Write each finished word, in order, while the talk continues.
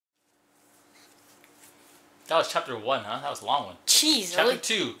That was chapter 1, huh? That was a long one. Jeez. Chapter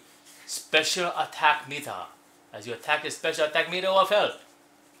 2, special attack meter. As you attack the special attack meter of health,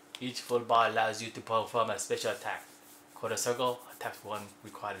 each full bar allows you to perform a special attack. Quarter circle attacks 1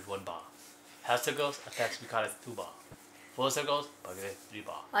 required 1 bar. Half circles attacks required 2 bar. Full circles required 3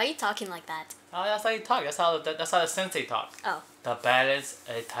 bar. Why are you talking like that? Oh, that's how you talk. That's how the sensei talks. Oh. The balance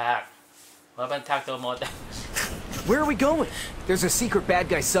attack. Weapon attack the more. Where are we going? There's a secret bad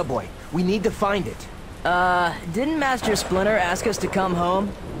guy subway. We need to find it. Didn't Master Splinter ask us to come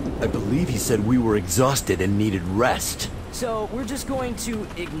home? I believe he said we were exhausted and needed rest. So we're just going to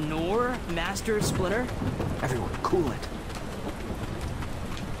ignore Master Splinter? Everyone, cool it.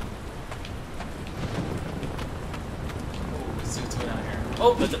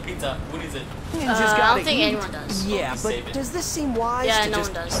 Oh, there's a pizza. Who needs it? I don't think anyone does. Yeah, but does this seem wise Yeah, to no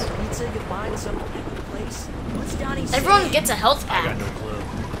just one does. pizza goodbye to some random place? What's Donnie saying? Everyone gets a health I pack. got no clue.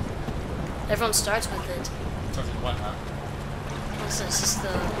 Everyone starts with it. Starts with 1, huh? What's this? Is this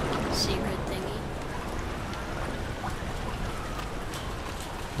the secret thingy?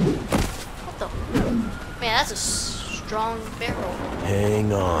 What the? Man, that's a strong barrel.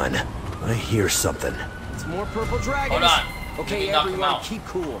 Hang on. I hear something. It's more purple dragons. Hold on. Okay, Maybe knock him everyone, out. keep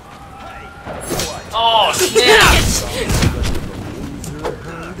cool. Oh, snap!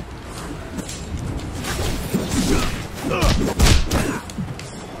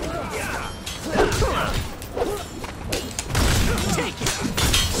 Take it.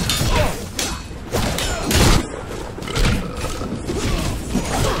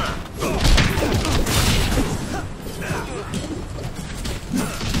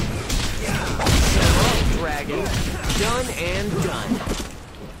 Dragon, done and done.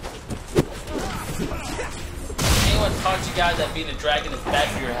 Anyone taught you guys that being a dragon is bad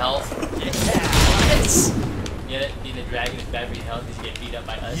for your health? Get it? Being a dragon is bad for your health because you get beat up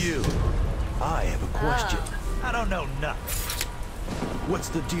by us. You. I have a question. I don't know nothing. What's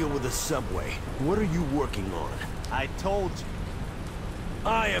the deal with the subway? What are you working on? I told you.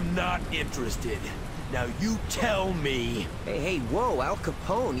 I am not interested. Now you tell me. Hey, whoa, Al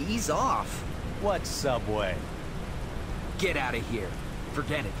Capone, ease off. What subway? Get out of here.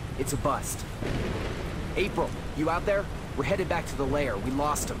 Forget it. It's a bust. April, you out there? We're headed back to the lair. We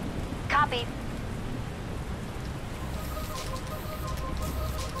lost him. Copy.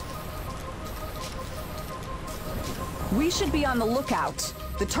 We should be on the lookout.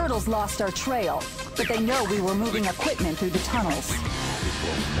 The turtles lost our trail, but they know we were moving equipment through the tunnels. It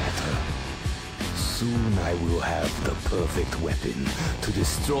won't matter. Soon I will have the perfect weapon to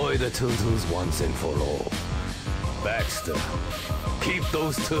destroy the turtles once and for all. Baxter, keep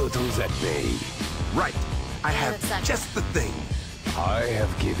those turtles at bay. Right. I have just the thing. I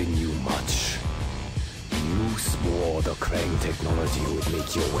have given you much. You swore the Krang technology would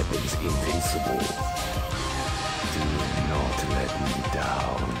make your weapons invincible. Do not let me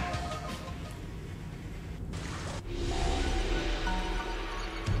down.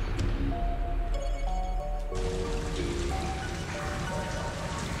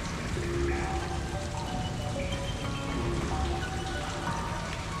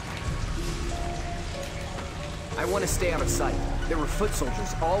 I want to stay out of sight. There were foot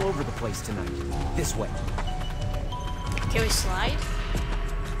soldiers all over the place tonight. This way. Can we slide?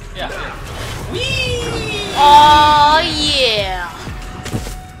 Yeah. Whee! Oh yeah!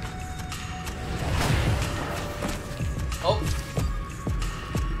 Oh.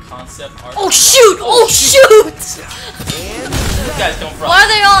 Concept art. Oh shoot! Oh shoot! These guys don't run. Why are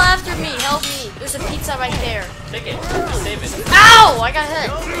they all after me? Help me! There's a pizza right there. Take it. Save it. Ow! I got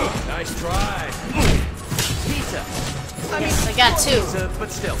hit. Nice try. Pizza. Yes, I got 2. Pizza,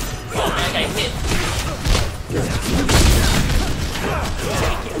 but still. Oh man, I got hit.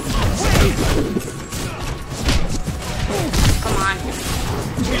 Come on.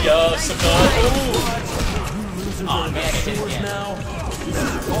 Yo, Sucka. Oh man, I got hit again.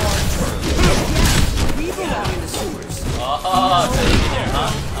 We belong in the sewers. Oh, so you in there,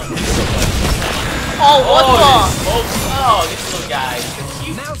 huh? Oh, what the? Oh, this little guy. He's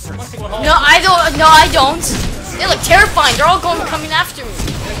cute. No, I don't. No, I don't. They look terrifying. They're all coming after me.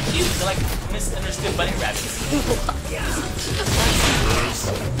 They're cute. They're like misunderstood bunny rabbits.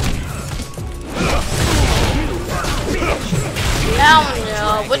 I don't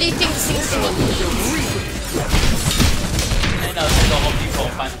know. What do you think this thing's gonna eat? I know, let's go Home Depot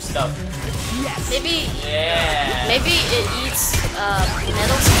and find some stuff. Maybe. Yeah. Maybe it eats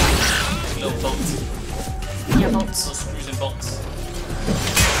metals. Little boats. Yeah, bolts. Little screws and bolts.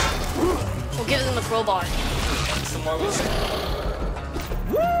 We'll give them a crowbar. Some more with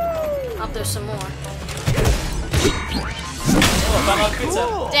Up there's some more. found another pizza.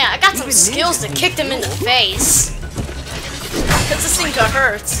 Damn, I got some skills to kick them in the face. Cause this thing got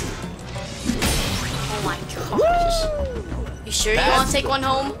hurt. Oh my gosh. You sure you want to take one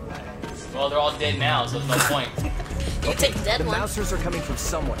home? Well, they're all dead now, so there's no point. You take the dead The one. mousers are coming from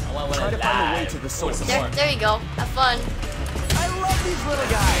somewhere. I want one Try to find a way alive. to the Oh, source. some more. There you go. Have fun. I love these little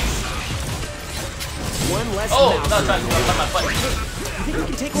guys. One less Oh, mouse. no, I'm trying to run my butt. You think we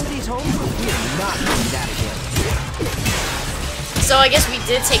can take one of these home? We are not doing that again. So I guess we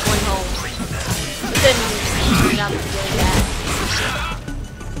did take one home. But then it turned out to be really bad.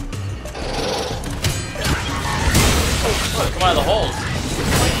 Oh, come out of the holes.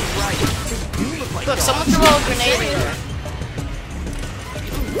 Look, someone threw a grenade in there.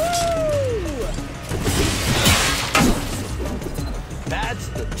 That's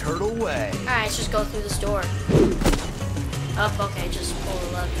the turtle way. Alright, let's just go through this door. Up, okay, just pull the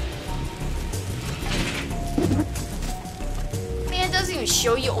lever. Man, it doesn't even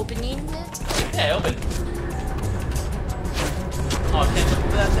show you opening it. Yeah, open. Oh, can't look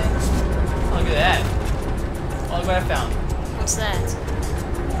for that thing? Oh, look at that. Oh, look what I found. What's that?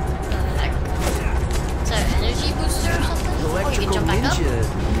 Heck? Is that an energy booster or something? Oh, you Electrical can jump back up? ninja.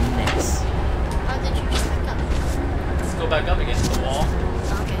 Nice. How did you jump back up? Let's go back up against the wall.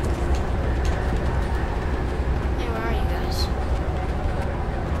 Okay. Hey, where are you guys?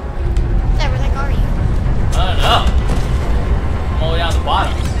 Hey, where the heck are you? I don't know. I'm all the way down at the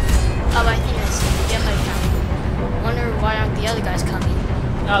bottom. Oh, I think I see. Yeah, I found you. Wonder why aren't the other guys coming?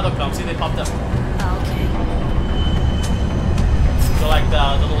 No, they'll come. See, they popped up. Oh, okay. They're like the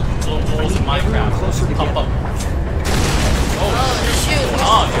little holes in Minecraft. closer Pop together. up. Oh, they're shooting.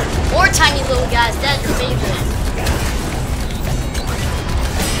 Oh, here. More tiny little guys. That's your favorite.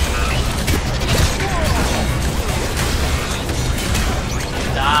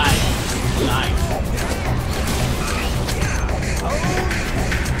 Die. Die.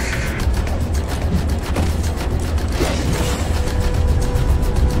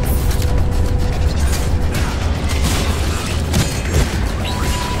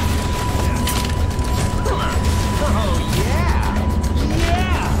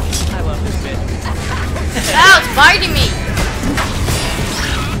 I love this bit. Ow, it's biting me.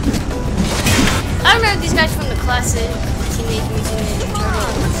 I remember these guys from the classic Teenage Mutant Ninja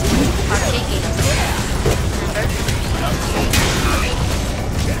Turtles arcade game. Remember?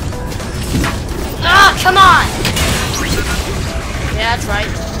 Ah, come on! Yeah, that's right.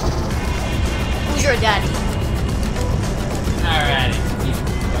 Who's your daddy? Alrighty.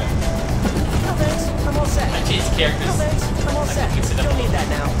 No thanks. I'm all set. I changed No characters. thanks. I'm all set. Mix it up. Don't need that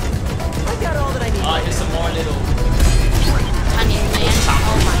now. I've got all that I need. Oh, here's some more little Tiny man.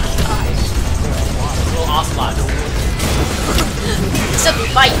 Oh my gosh. ocelots. Except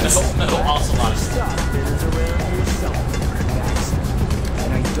it bites. Little ocelots. Stop. There's around yourself. Guys.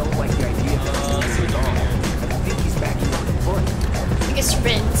 And I don't like the idea of Let's see what's wrong here. I think he's backing up the foot. I think it's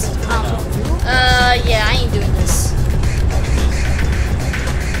sprints. Yeah, I ain't doing this.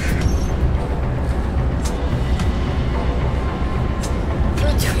 If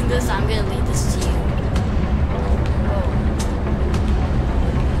we're doing this, I'm gonna leave this to you.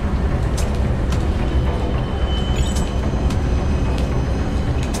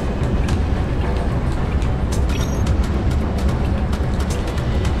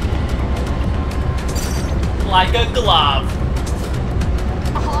 Like a glove.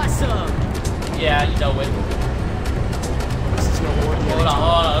 Awesome. Yeah, you know it. This is no ordinary. Hold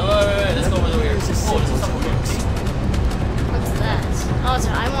on. Wait. Let's go over here. Oh, this is something here. What's that? Oh, so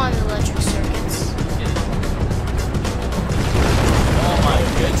I want electric circuits. Oh my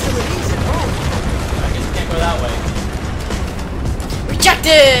goodness. I guess you can't go that way.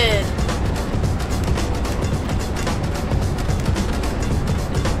 Rejected!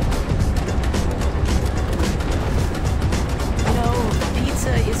 You know,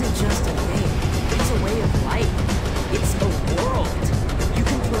 pizza isn't just a thing. It's a way of life. It's a world. You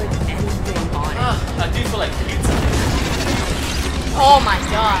can put anything on it. I do feel like pizza. Oh my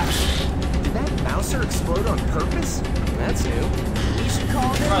gosh. Did that mouser explode on purpose? That's new. We should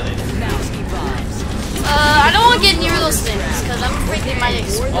call Where are them they? Mousky Vibes. I don't want to get near those things, because I'm afraid they might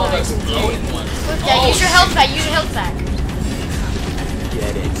explode. Oh, the exploding one. Yeah, use your health pack, use your health pack.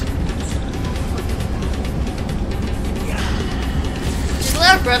 Get it. Just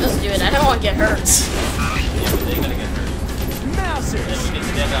let our brothers do it, I don't want to get hurt. Yeah, but they're gonna get hurt. Mousers. Then we get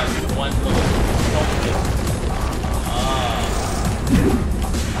to them with one little thing.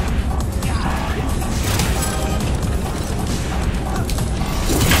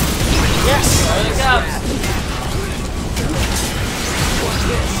 Yes! There it comes!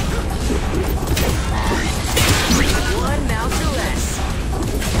 One mouser left.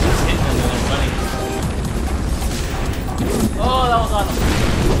 god.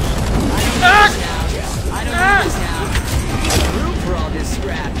 I don't need this now. Room for all this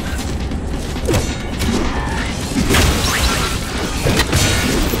scrap.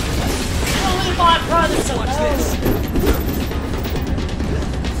 Holy my brother, so Watch this.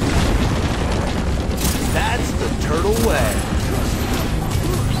 That's the turtle way.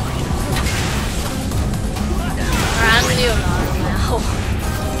 Alright, I'm gonna do another now.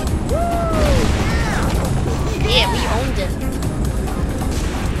 Yeah, we owned it.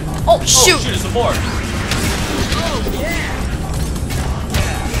 Oh, shoot! Oh, shoot, it's a board. Oh, yeah.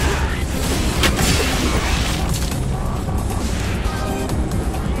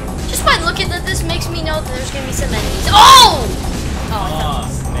 Just by looking at this makes me know that there's gonna be some enemies. Oh! Oh,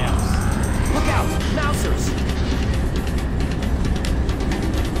 snaps. Look out, mousers.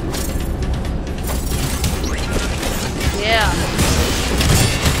 Yeah.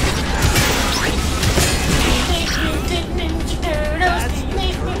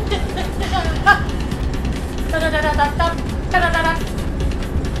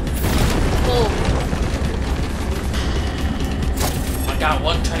 Oh. I got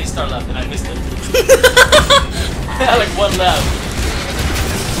one Chinese star left and I missed it. I had like one left.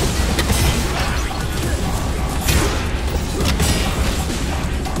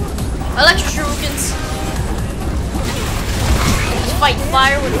 Electric shurikens. Just fight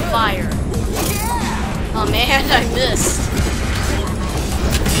fire with fire. Oh man, I missed.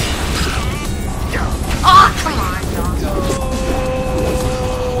 Oh, come on,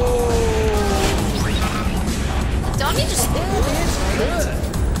 don't he just...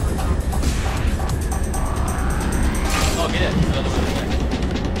 Oh, get it. Another one.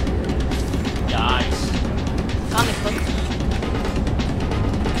 Nice. Comic book.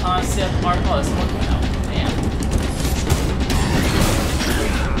 Concept art. Oh, that's the one now. Damn.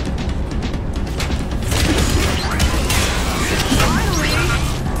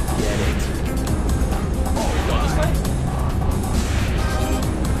 Get it. Oh, we're going this way?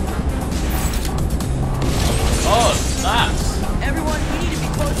 Oh, snaps. Everyone, we need to be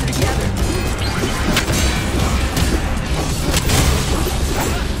closer together.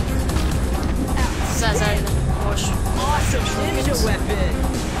 Says I Awesome ninja weapon.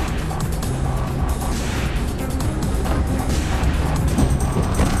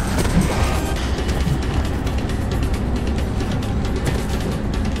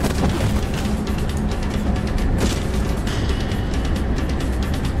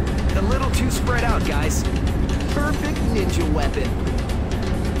 A little too spread out, guys. Perfect ninja weapon.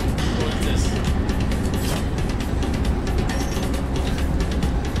 What is this?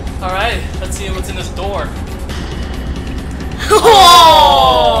 Alright, let's see what's in this door.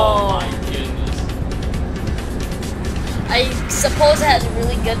 Oh my goodness. I suppose it has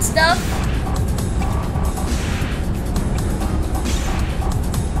really good stuff.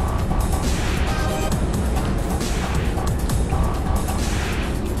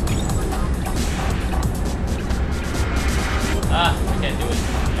 Ah, I can't do it.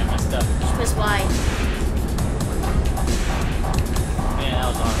 I messed up. Just miss why. Man, that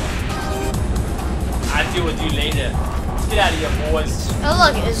was horrible. I'll deal with you later. Let's get out of here, boys. Oh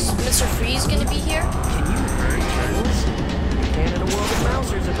look, is Mr. Freeze gonna be here? Can you hurt turtles? You can in a world of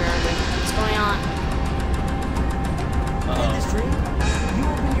mousers, apparently. What's going on? In this dream, you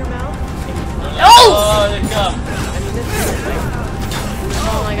open your mouth and you Oh, they come. I mean, this is it, right?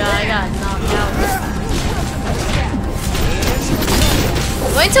 Oh my god, I got knocked out.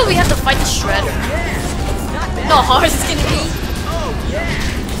 Wait until we have to fight the Shredder. You know how hard it's gonna be? Oh, yeah!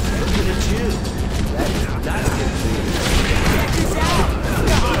 Look at you. That's good for you. Check this out!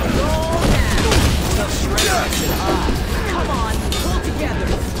 Roll down! The Shredder is hot. Come on, pull together.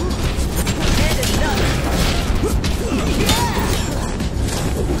 And another.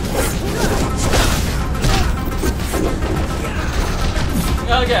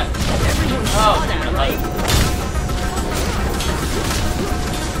 Go again. Everyone Oh, saw damn that, it, right?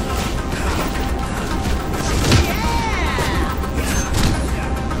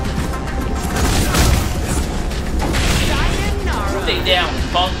 Sayonara. Stay down,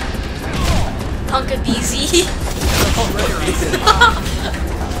 punk. Sucka-B-Z. This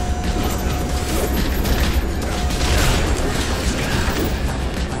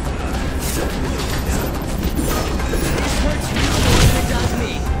hurts you more than it does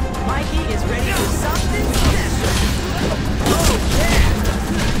me. Mikey is ready for something special. Oh, yeah!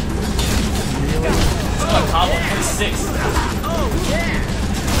 Oh, combo 26. Oh,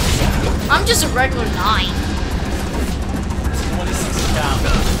 yeah! I'm just a regular 9. 26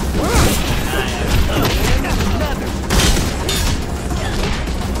 combo.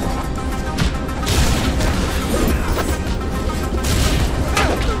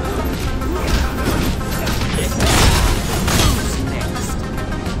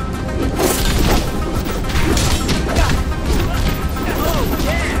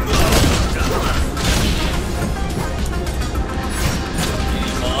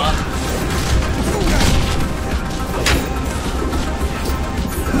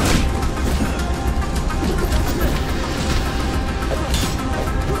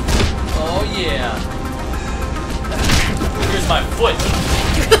 yeah. Here's my foot.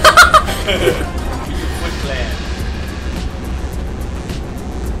 Foot plan.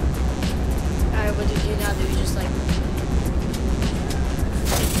 Alright, what did you now do? You just like...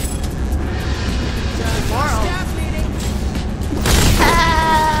 Tomorrow. Oh,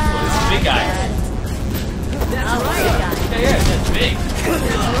 this is a big guy. That's right. Yeah, that's big.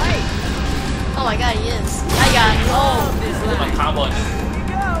 That's right. Oh my god, he is. I got him. Oh, my combo. Here we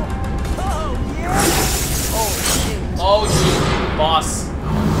go. Oh, yeah. Oh, shoot. Oh, shoot. Boss.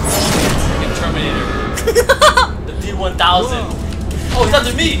 Freaking Terminator. The T-1000. Oh, it's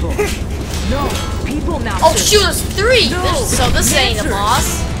under me. No, people now. Oh shoot, there's 3! No, So this ain't a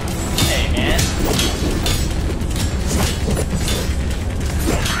boss. Hey, man.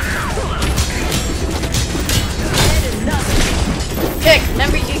 Kick.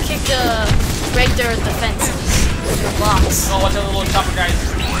 Remember you can kick break their defenses. The blocks. Oh, watch out, the little chopper guys.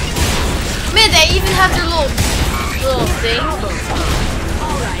 Man, they even have their little thing.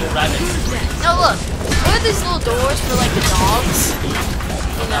 Rabbits. No, look. What are these little doors for like the dogs?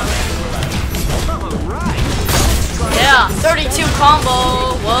 You know. Alright. Yeah, 32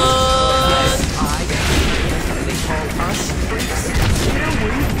 combo. What? They call us freaks. Here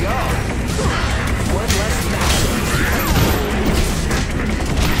we go. One less match.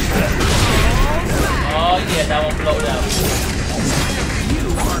 Oh, yeah, that one blowed out.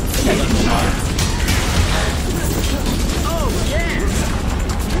 That doesn't go hard. Oh, yeah.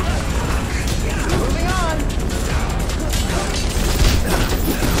 Moving on.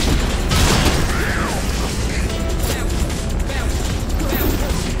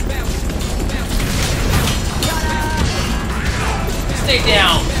 Stay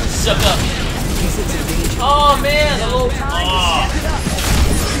down, sucker. Oh, man, the little... Oh.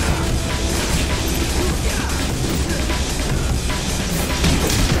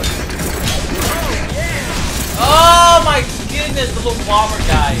 Oh my goodness, the little bomber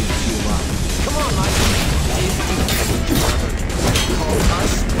guy. Come on, Mike. Call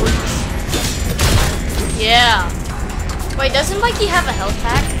us freaks. Yeah. Wait, doesn't Mikey have a health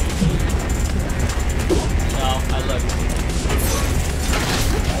pack? No, I looked.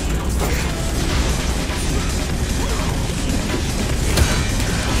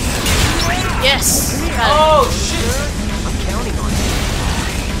 Yes. Got Oh shit! I'm counting on you. it.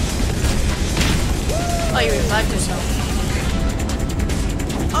 Oh, you revived yourself.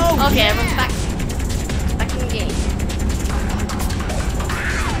 Oh, Okay, everyone's back. Back in the game.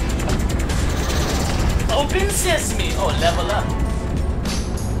 Open sesame! Oh, level up.